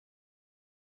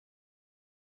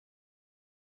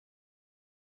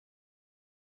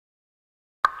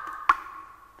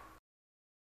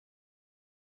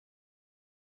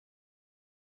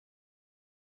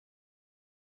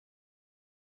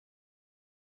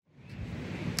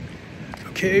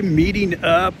Okay, meeting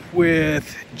up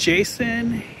with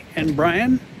Jason and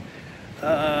Brian.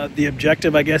 The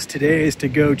objective, I guess, today is to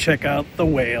go check out the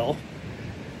whale,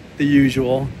 the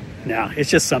usual. Now, it's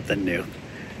just something new.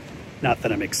 Not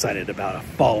that I'm excited about a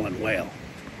fallen whale,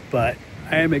 but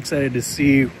I am excited to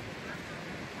see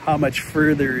how much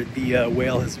further the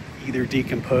whale has either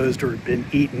decomposed or been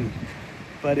eaten.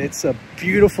 But it's a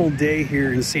beautiful day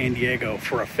here in San Diego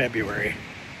for a February.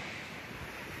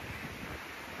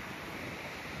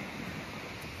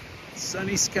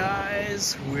 Sunny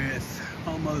skies with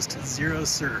almost zero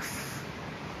surf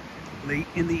late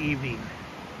in the evening.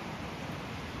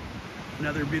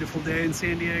 Another beautiful day in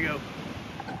San Diego.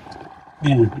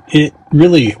 Man, it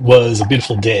really was a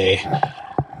beautiful day.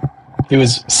 It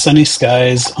was sunny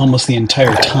skies almost the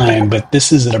entire time, but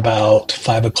this is at about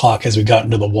 5 o'clock as we got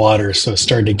into the water, so it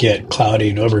started to get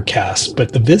cloudy and overcast.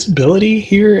 But the visibility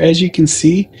here, as you can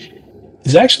see,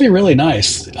 is actually really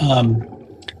nice.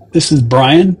 This is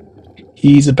Brian.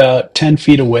 He's about 10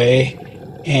 feet away,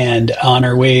 and on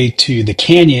our way to the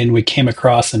canyon, we came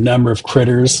across a number of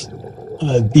critters.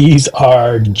 These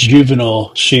are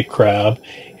juvenile sheep crab,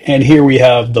 and here we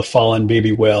have the fallen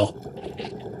baby whale.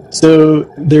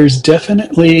 So there's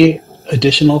definitely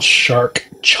additional shark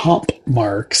chomp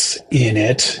marks in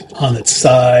it on its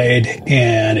side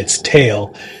and its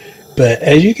tail. But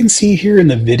as you can see here in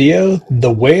the video,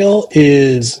 the whale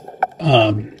is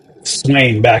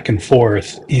swaying back and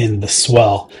forth in the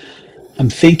swell.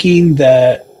 I'm thinking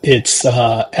that its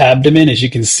abdomen, as you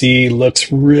can see,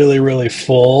 looks really, really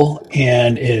full,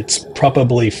 and it's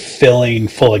probably filling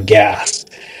full of gas.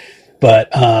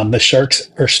 But the sharks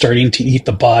are starting to eat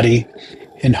the body,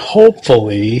 and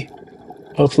hopefully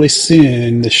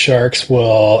soon the sharks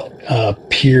will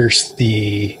pierce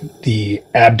the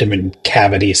abdomen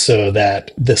cavity so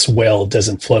that this whale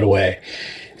doesn't float away.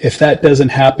 If that doesn't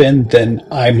happen, then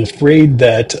I'm afraid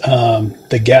that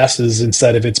the gases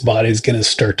inside of its body is going to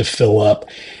start to fill up,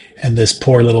 and this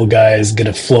poor little guy is going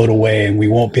to float away, and we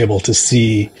won't be able to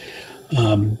see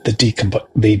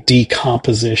the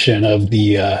decomposition of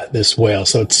the this whale.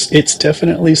 So it's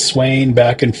definitely swaying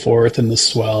back and forth in the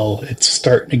swell. It's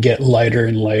starting to get lighter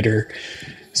and lighter.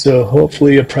 So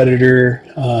hopefully a predator,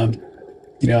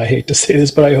 I hate to say this,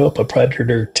 but I hope a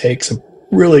predator takes a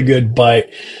really good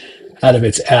bite out of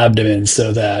its abdomen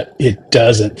so that it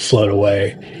doesn't float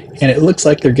away. And it looks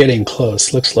like they're getting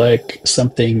close. Looks like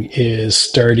something is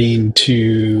starting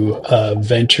to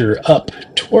venture up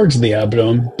towards the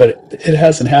abdomen, but it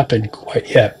hasn't happened quite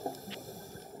yet.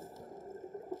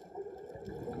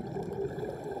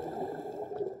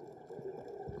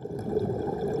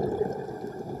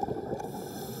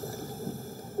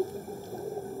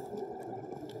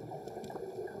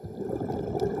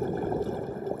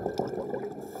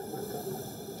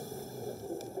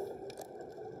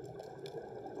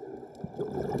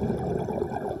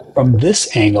 From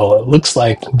this angle, it looks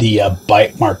like the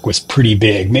bite mark was pretty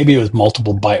big. Maybe it was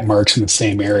multiple bite marks in the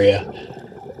same area.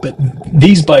 But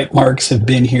these bite marks have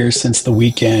been here since the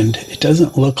weekend. It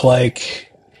doesn't look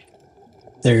like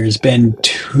there's been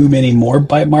too many more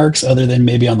bite marks other than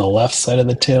maybe on the left side of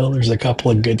the tail. There's a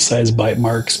couple of good sized bite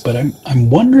marks, but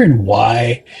I'm wondering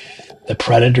why the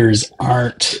predators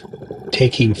aren't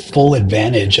taking full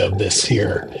advantage of this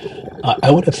here. I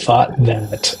would have thought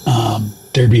that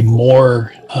there'd be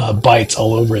more bites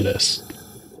all over this.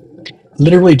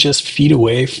 Literally just feet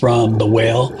away from the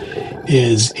whale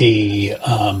is a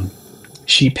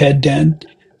sheephead den.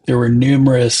 There were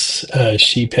numerous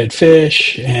sheephead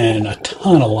fish and a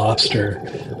ton of lobster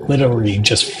literally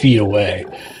just feet away.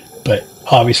 But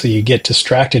obviously you get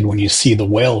distracted when you see the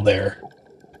whale there.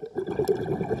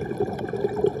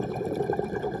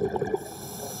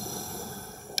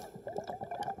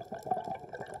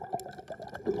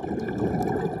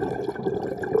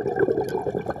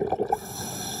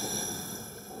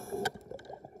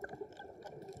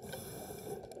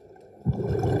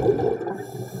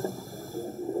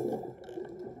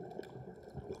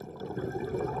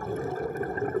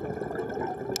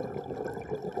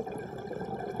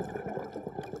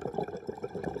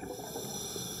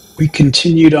 We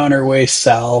continued on our way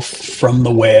south from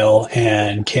the whale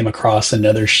and came across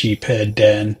another sheephead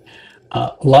den.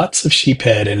 Lots of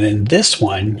sheephead, and in this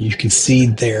one, you can see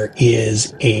there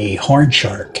is a horn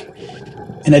shark.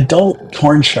 An adult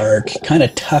horn shark kind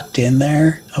of tucked in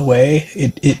there away.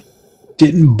 It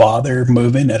didn't bother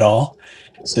moving at all.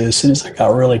 So as soon as I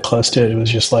got really close to it, it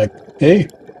was just like, hey,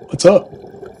 what's up?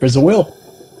 There's a whale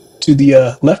to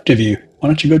the left of you. Why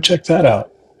don't you go check that out?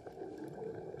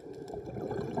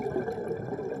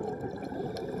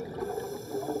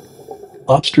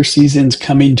 Lobster season's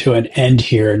coming to an end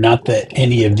here. Not that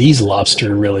any of these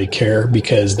lobster really care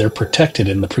because they're protected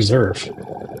in the preserve.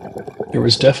 There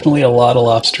was definitely a lot of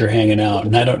lobster hanging out,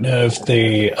 and I don't know if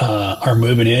they are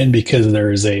moving in because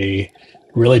there's a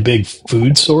really big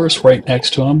food source right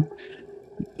next to them.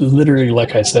 Literally,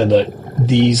 like I said, that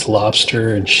these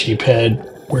lobster and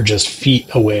sheephead were just feet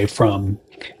away from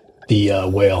the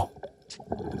whale.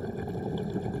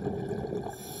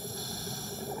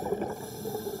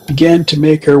 Began to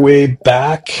make our way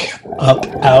back up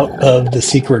out of the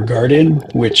secret garden,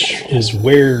 which is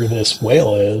where this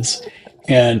whale is.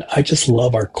 And I just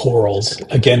love our corals.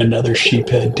 Again, another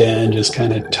sheephead den just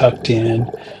kind of tucked in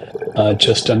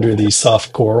just under these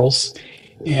soft corals.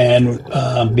 And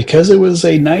because it was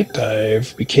a night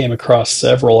dive, we came across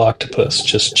several octopus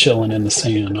just chilling in the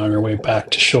sand on our way back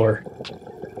to shore.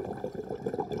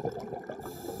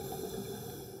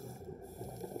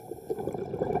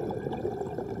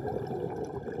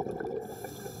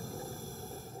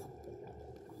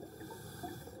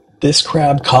 This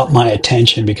crab caught my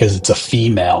attention because it's a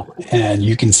female, and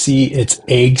you can see its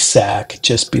egg sac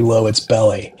just below its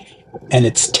belly, and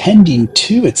it's tending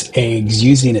to its eggs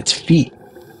using its feet.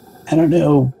 I don't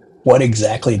know what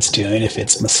exactly it's doing, if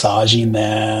it's massaging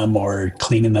them or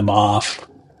cleaning them off,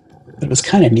 but it was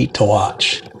kind of neat to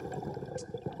watch.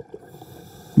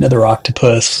 Another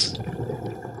octopus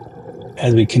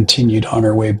as we continued on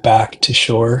our way back to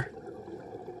shore.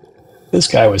 This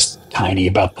guy was tiny,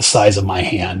 about the size of my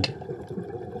hand.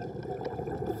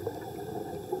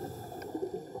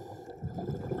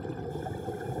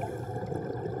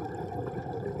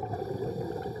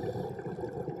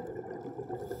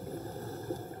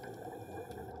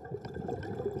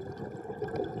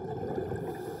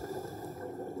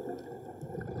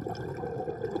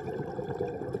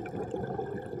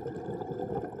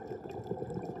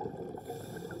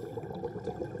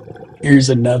 Here's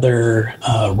another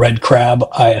red crab.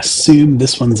 I assume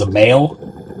this one's a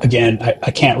male. Again,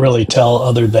 I can't really tell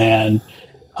other than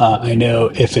I know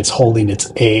if it's holding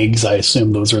its eggs, I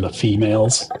assume those are the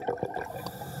females.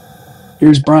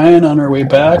 Here's Brian on our way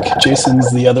back.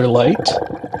 Jason's the other light.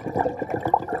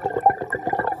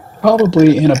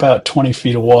 Probably in about 20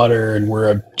 feet of water, and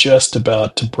we're just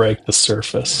about to break the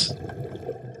surface.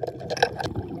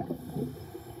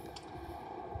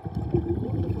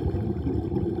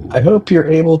 I hope you're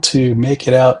able to make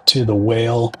it out to the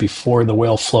whale before the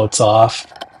whale floats off.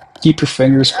 Keep your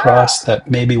fingers crossed that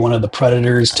maybe one of the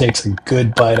predators takes a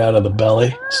good bite out of the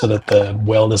belly so that the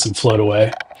whale doesn't float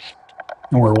away.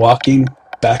 And we're walking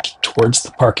back towards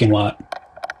the parking lot.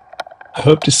 I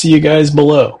hope to see you guys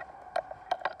below.